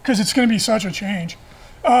 because it's going to be such a change.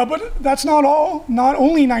 But that's not all. Not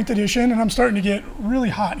only 9th edition, and I'm starting to get really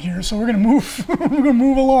hot here, so we're going to move. We're going to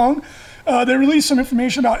move along. They released some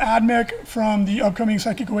information about AdMech from the upcoming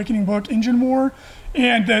Psychic Awakening book, Engine War,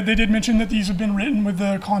 and they did mention that these have been written with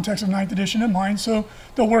the context of 9th edition in mind, so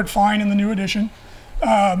they'll work fine in the new edition.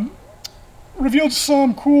 Revealed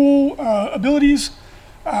some cool abilities.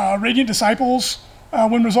 Radiant Disciples.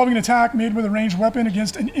 When resolving an attack made with a ranged weapon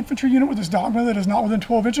against an infantry unit with this dogma that is not within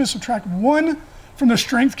 12 inches, subtract 1 from the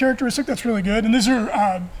strength characteristic. That's really good. And these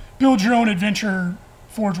are build your own adventure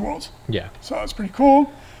Forge Worlds. Yeah. So that's pretty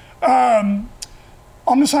cool.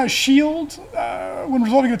 Omniscience Shield. When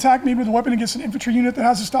resolving an attack made with a weapon against an infantry unit that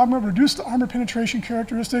has this dogma, reduce the armor penetration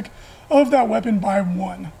characteristic of that weapon by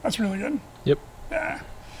 1. That's really good. Yep. Yeah.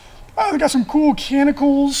 They got some cool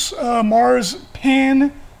canicles. Mars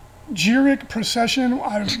Panegyric Procession.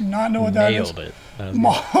 I do not know what that is. Nailed it.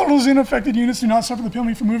 Models in affected units do not suffer the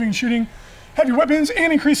penalty for moving and shooting heavy weapons,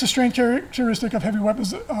 and increase the strength characteristic of heavy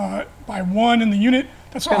weapons by 1 in the unit.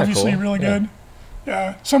 That's obviously cool. really good.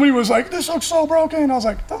 Yeah. Somebody was like, "This looks so broken." I was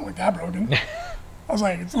like, "It doesn't look that broken." I was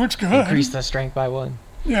like, "It looks good." Increase the strength by 1.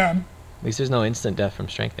 Yeah. At least there's no instant death from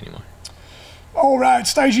strength anymore. All right,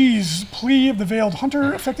 Stygies, Plea of the Veiled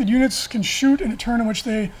Hunter. Affected units can shoot in a turn in which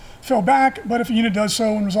they fell back, but if a unit does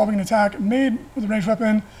so when resolving an attack made with a ranged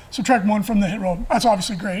weapon, subtract 1 from the hit roll. That's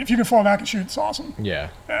obviously great. If you can fall back and shoot, it's awesome.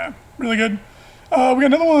 Yeah. Yeah, really good. We got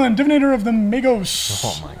another one, Divinator of the Magos.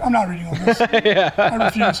 Oh my God. I'm not reading all this. Yeah. I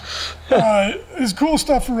refuse. It's cool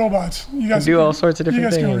stuff for robots. You guys do all sorts of different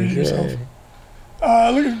things. You guys can read it things.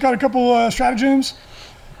 yourself. Look, we've got a couple stratagems.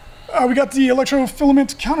 We got the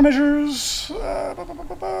electrofilament countermeasures.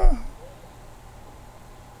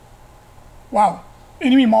 Wow.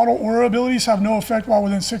 Enemy model aura abilities have no effect while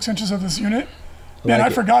within 6 inches of this unit. Man, Like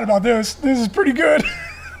I it. forgot about this. This is pretty good.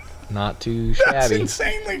 Not too That's shabby.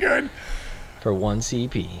 insanely good. For 1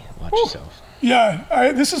 CP. Watch yourself.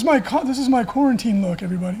 Yeah, this is my quarantine look,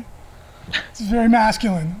 everybody. It's very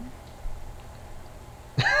masculine.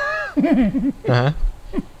 Uh-huh.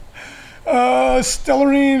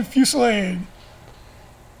 Stellarine Fusillade.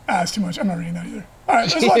 That's too much. I'm not reading that either. All right,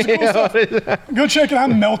 there's lots of cool stuff. Go check it.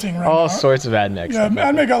 I'm melting right now. All sorts of AdMech Yeah, stuff.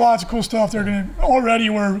 AdMech got lots of cool stuff. They're gonna already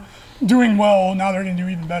we're doing well. Now they're gonna do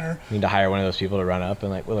even better. Need to hire one of those people to run up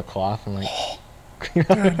and like with a cloth and like. Dude,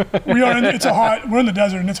 we're in the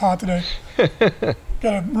desert and it's hot today.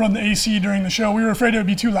 Gotta run the AC during the show. We were afraid it would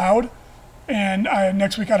be too loud, and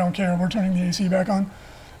next week I don't care. We're turning the AC back on.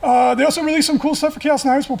 They also released some cool stuff for Chaos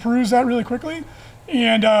Knights. We'll peruse that really quickly.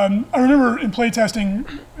 And I remember in playtesting,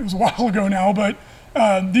 it was a while ago now, but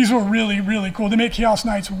these were really, really cool. They make Chaos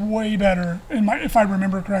Knights way better, if I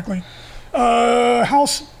remember correctly.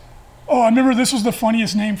 House, I remember this was the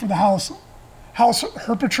funniest name for the house. House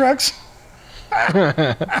Herpetrex.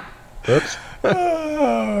 Oops.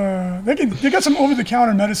 They got some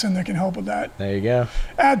over-the-counter medicine that can help with that. There you go.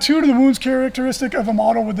 Add 2 to the wounds characteristic of a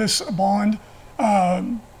model with this bond.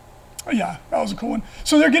 Yeah, that was a cool one.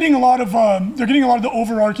 So they're getting a lot of the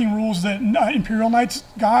overarching rules that Imperial Knights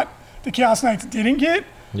got, the Chaos Knights didn't get.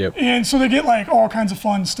 Yep. And so they get like all kinds of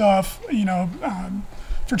fun stuff,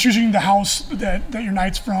 for choosing the house that your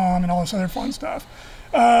knight's from and all this other fun stuff.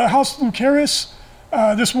 House Lucaris.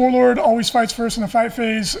 This warlord always fights first in the fight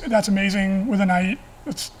phase. That's amazing with a knight.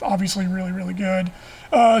 It's obviously really, really good.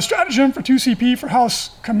 Stratagem for 2 CP for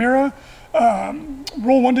House Chimera.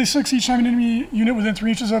 Roll 1d6 each time an enemy unit within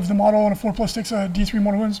 3 inches of the model on a 4+6 D3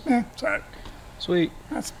 mortal wounds. Sorry. Sweet.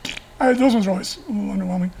 That's Those ones are always a little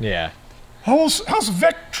underwhelming. Yeah. House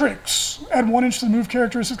Vectrix. Add 1 inch to the move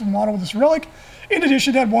characteristic of the model with this relic. In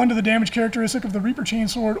addition, add 1 to the damage characteristic of the Reaper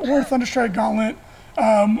Chainsword or Thunderstrike Gauntlet.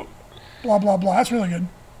 Blah, blah, blah. That's really good.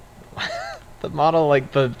 The model,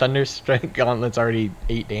 like the Thunderstrike Gauntlet's already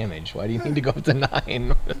 8 damage. Why do you need to go up to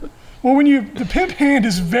 9? Well, the Pimp Hand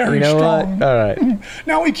is very strong. What? All right.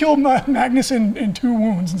 Now we killed Magnus in 2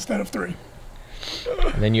 wounds instead of 3.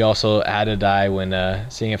 And then you also add a die when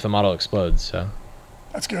seeing if the model explodes, so.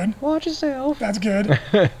 That's good. Watch yourself. That's good.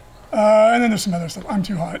 And then there's some other stuff. I'm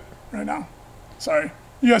too hot right now. Sorry.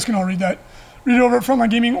 You guys can all read that. Read it over at Frontline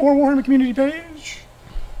Gaming or Warhammer community page.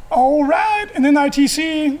 All right. And then the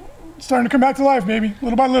ITC starting to come back to life, baby.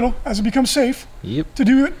 Little by little as it becomes safe to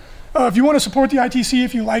do it. If you want to support the ITC,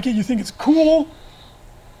 if you like it, you think it's cool,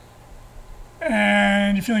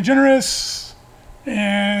 and you're feeling generous,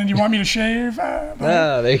 and you want me to shave, there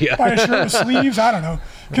you go. buy a shirt with sleeves, I don't know.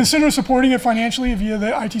 Consider supporting it financially via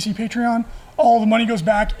the ITC Patreon. All the money goes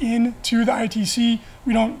back into the ITC.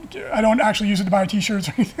 I don't actually use it to buy t-shirts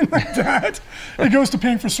or anything like that. It goes to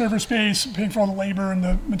paying for server space, paying for all the labor and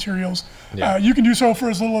the materials. Yeah. You can do so for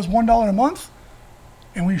as little as $1 a month,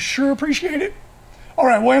 and we sure appreciate it. All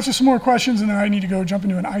right, we'll answer some more questions, and then I need to go jump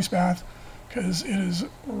into an ice bath because it is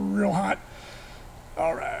real hot.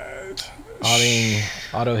 All right.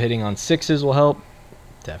 Auto hitting on 6s will help.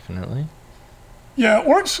 Definitely. Yeah,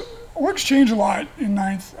 orcs change a lot in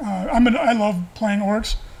 9th. I love playing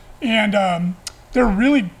orcs, and they're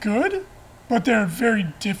really good, but they're very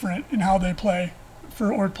different in how they play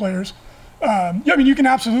for orc players. Yeah, I mean, you can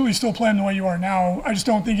absolutely still play them the way you are now. I just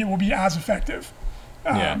don't think it will be as effective.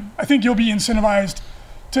 I think you'll be incentivized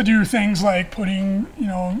to do things like putting,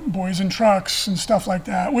 boys in trucks and stuff like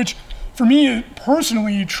that, which for me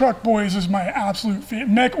personally, truck boys is my absolute favorite.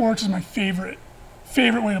 Mech orcs is my favorite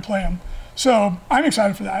way to play them. So I'm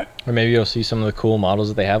excited for that. Or maybe you'll see some of the cool models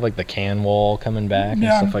that they have, like the can wall coming back and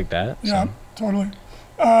stuff like that. Yeah, totally.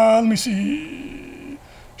 Let me see.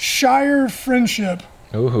 Shire Friendship.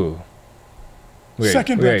 Ooh. We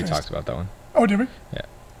already talked about that one. Oh, did we? Yeah.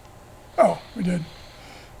 Oh, we did.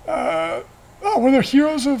 We're the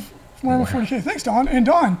heroes of Warhammer 40K. Thanks, Don. And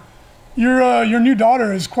Don, your new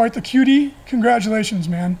daughter is quite the cutie. Congratulations,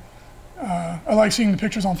 man. I like seeing the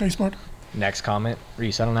pictures on Facebook. Next comment,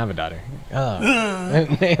 Reese, I don't have a daughter.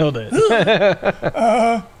 Nailed it.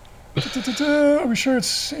 Are we sure it's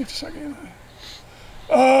safe to second?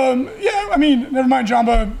 Yeah, I mean, never mind,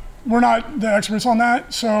 Jamba. We're not the experts on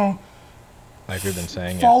that, so like we've been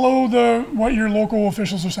saying, follow what your local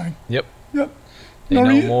officials are saying. Yep. They No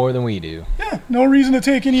know more than we do. Yeah, no reason to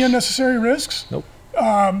take any unnecessary risks. Nope.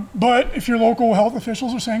 But if your local health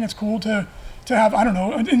officials are saying it's cool to have, I don't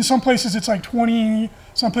know, in some places it's like 20,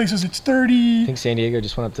 some places it's 30. I think San Diego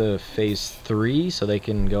just went up to phase 3, so they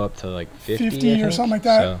can go up to like 50 or something like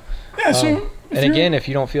that. If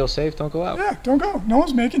you don't feel safe, don't go out. Yeah, don't go. No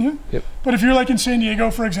one's making you. Yep. But if you're like in San Diego,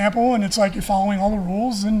 for example, and it's like you're following all the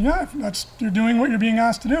rules, then yeah, you're doing what you're being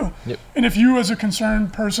asked to do. Yep. And if you as a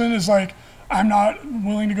concerned person is like, I'm not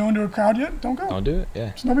willing to go into a crowd yet, don't go. Don't do it, yeah.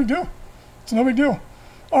 It's no big deal.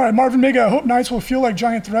 All right, Marvin Mega, I hope Knights will feel like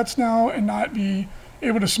giant threats now and not be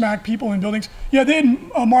able to smack people in buildings. Yeah,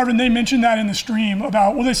 Marvin, they mentioned that in the stream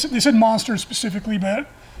about, well, they said monsters specifically, but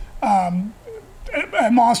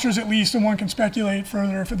monsters at least, and one can speculate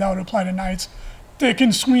further if that would apply to Knights, they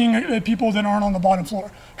can swing at people that aren't on the bottom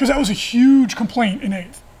floor. Because that was a huge complaint in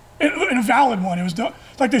 8th. And a valid one. It was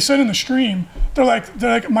like they said in the stream, they're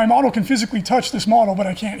like, my model can physically touch this model, but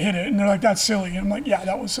I can't hit it. And they're like, that's silly. And I'm like, yeah,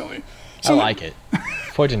 that was silly. So, I like it.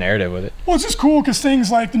 Forge a narrative with it. Well, it's just cool because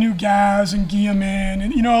things like the new Gaz and Guilliman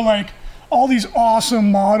and, like all these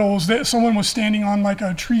awesome models that someone was standing on like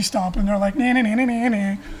a tree stump and they're like, nah, nah, nah, nah, nah,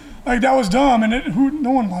 nah. Like that was dumb. And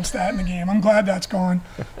no one wants that in the game. I'm glad that's gone.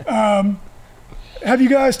 Have you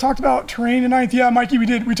guys talked about terrain tonight? Yeah, Mikey, we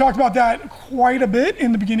did. We talked about that quite a bit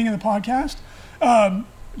in the beginning of the podcast.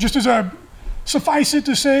 Just suffice it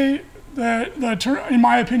to say that in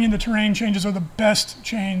my opinion, the terrain changes are the best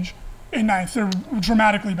change in 9th. They're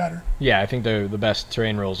dramatically better. Yeah, I think they're the best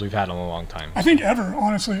terrain rules we've had in a long time. I think ever,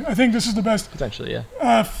 honestly. I think this is the best. Potentially, yeah.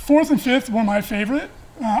 4th and 5th were my favorite.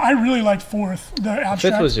 I really liked 4th, the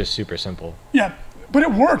abstract. 5th was just super simple. Yeah, but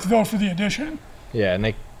it worked, though, for the addition. Yeah, and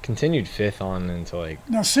they continued 5th on until like...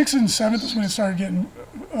 Now, 6th and 7th is when it started getting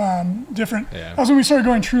different. Yeah. That was when we started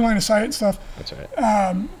going true line of sight and stuff. That's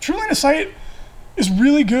right. True line of sight is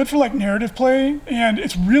really good for like narrative play, and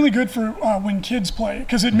it's really good for when kids play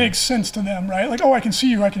because it makes sense to them, right? Like, oh, I can see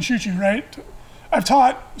you, I can shoot you, right? I've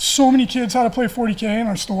taught so many kids how to play 40K in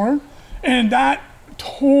our store, and that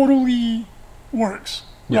totally works,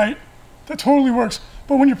 right? That totally works.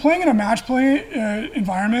 But when you're playing in a match play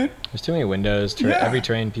environment, there's too many windows. Yeah. Every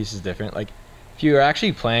terrain piece is different. Like if you're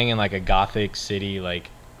actually playing in like a Gothic city, like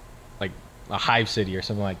a Hive city or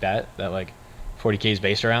something like that like 40K is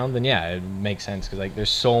based around, then yeah, it makes sense because like there's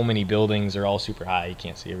so many buildings, they're all super high, you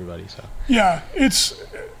can't see everybody. So yeah, it's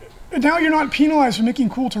now you're not penalized for making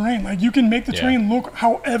cool terrain. Like you can make the terrain look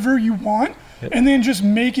however you want, and then just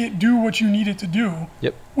make it do what you need it to do.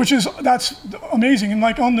 Yep. That's amazing. And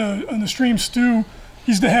like on the stream, Stu,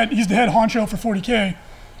 he's the head honcho for 40K.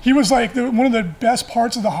 He was like one of the best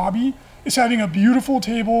parts of the hobby is having a beautiful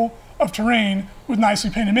table of terrain with nicely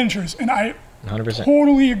painted miniatures, and I 100%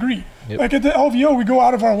 totally agree. Yep. Like at the LVO, we go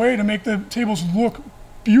out of our way to make the tables look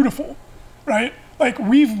beautiful, right? Like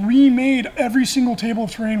we've remade every single table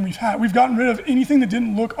of terrain we've had. We've gotten rid of anything that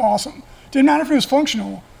didn't look awesome. Didn't matter if it was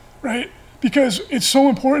functional, right? Because it's so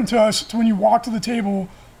important to us to when you walk to the table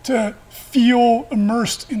to feel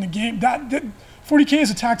immersed in the game. That 40K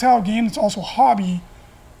is a tactile game that's also a hobby,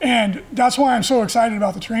 and that's why I'm so excited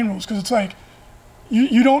about the terrain rules, because it's like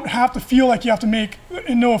you don't have to feel like you have to make,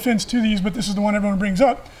 and no offense to these, but this is the one everyone brings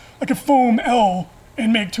up, like a foam L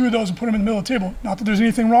and make 2 of those and put them in the middle of the table. Not that there's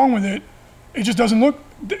anything wrong with it. It just doesn't look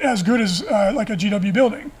as good as like a GW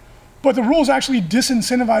building. But the rules actually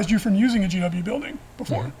disincentivized you from using a GW building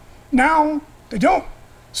before. Mm-hmm. Now they don't.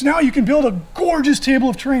 So now you can build a gorgeous table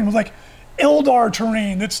of terrain with like Eldar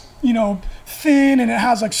terrain that's, thin, and it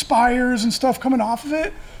has like spires and stuff coming off of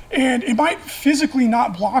it. And it might physically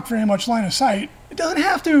not block very much line of sight. It doesn't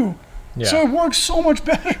have to. Yeah. So it works so much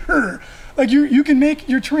better. Like you can make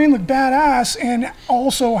your terrain look badass and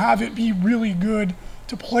also have it be really good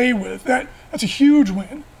to play with. That's a huge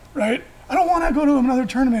win, right? I don't want to go to another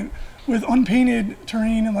tournament with unpainted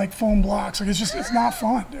terrain and like foam blocks. Like it's not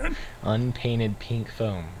fun, dude. Unpainted pink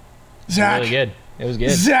foam. Zach. Really good. It was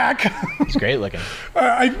good. Zach. It's great looking.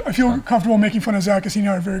 I feel comfortable making fun of Zach because he and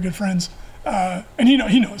I are very good friends. And he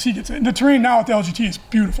knows, he gets it. And the terrain now at the LGT is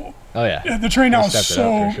beautiful. Oh yeah. The terrain now is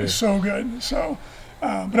so good. So,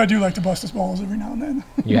 but I do like to bust his balls every now and then.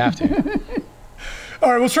 You have to.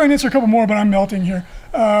 All right, let's try and answer a couple more, but I'm melting here.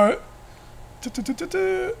 Tell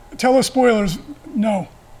us spoilers. No.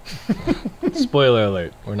 Spoiler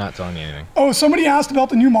alert. We're not telling you anything. Oh, somebody asked about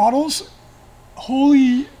the new models.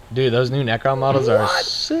 Holy. Dude, those new Necron models are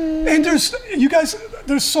sick. And there's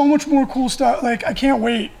so much more cool stuff. Like, I can't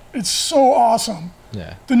wait. It's so awesome.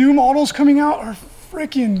 Yeah. The new models coming out are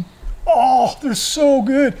freaking, they're so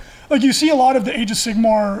good. Like, you see a lot of the Age of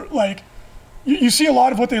Sigmar, like, you see a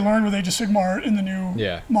lot of what they learned with Age of Sigmar in the new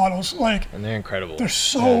models. Like, and they're incredible. They're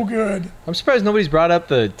so good. I'm surprised nobody's brought up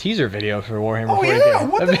the teaser video for Warhammer 40K. Yeah,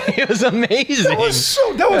 what the video was amazing.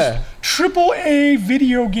 That was AAA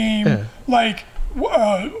video game. Like,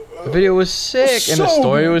 the video was sick, and the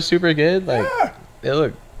story was super good. Like, it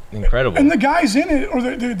looked incredible. And the guys in it, or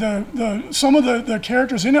the some of the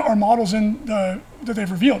characters in it are models that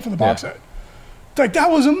they've revealed for the box set. Like,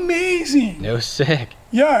 that was amazing. It was sick.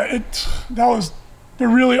 Yeah, they're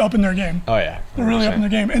really up in their game. Oh yeah, 100%. They're really up in their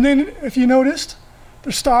game. And then if you noticed,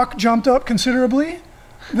 their stock jumped up considerably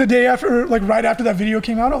the day after, like right after that video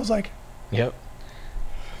came out. I was like, yep,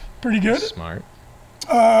 pretty good. Smart.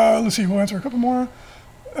 Let's see, we'll answer a couple more.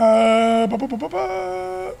 The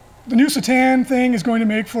new Satan thing is going to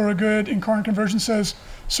make for a good Incarnate conversion, says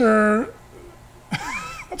Sir.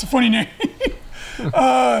 That's a funny name.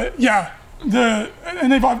 Yeah.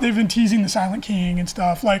 And they've been teasing the Silent King and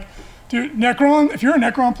stuff. Like, dude, Necron, if you're a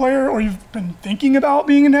Necron player or you've been thinking about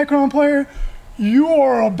being a Necron player, you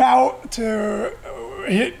are about to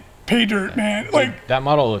hit pay dirt, man. Dude, like, that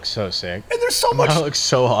model looks so sick. And there's so much. That looks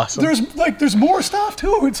so awesome. There's more stuff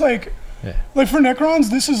too. It's like, like for Necrons,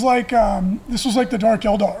 this was like the Dark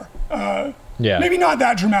Eldar. Maybe not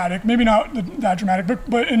that dramatic.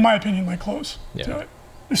 But in my opinion, like close to it.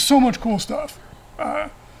 There's so much cool stuff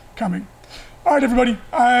coming. All right, everybody.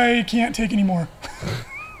 I can't take any more.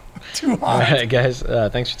 Too hot. All right, guys.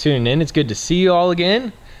 Thanks for tuning in. It's good to see you all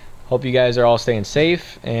again. Hope you guys are all staying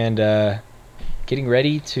safe and getting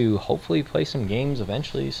ready to hopefully play some games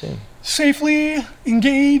eventually soon. Safely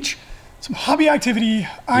engage some hobby activity.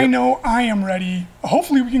 I know I am ready.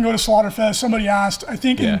 Hopefully we can go to Slaughterfest. Somebody asked. I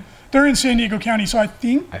think they're in San Diego County, so I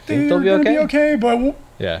think they'll be okay. But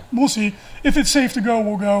we'll see. If it's safe to go,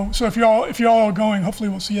 we'll go. So if y'all are going, hopefully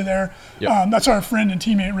we'll see you there. Yep. That's our friend and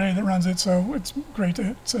teammate Ray that runs it, so it's great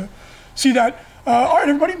to see that. All right,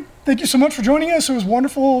 everybody, thank you so much for joining us. It was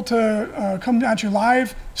wonderful to come at you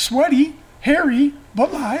live, sweaty, hairy,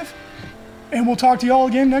 but live. And we'll talk to y'all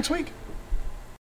again next week.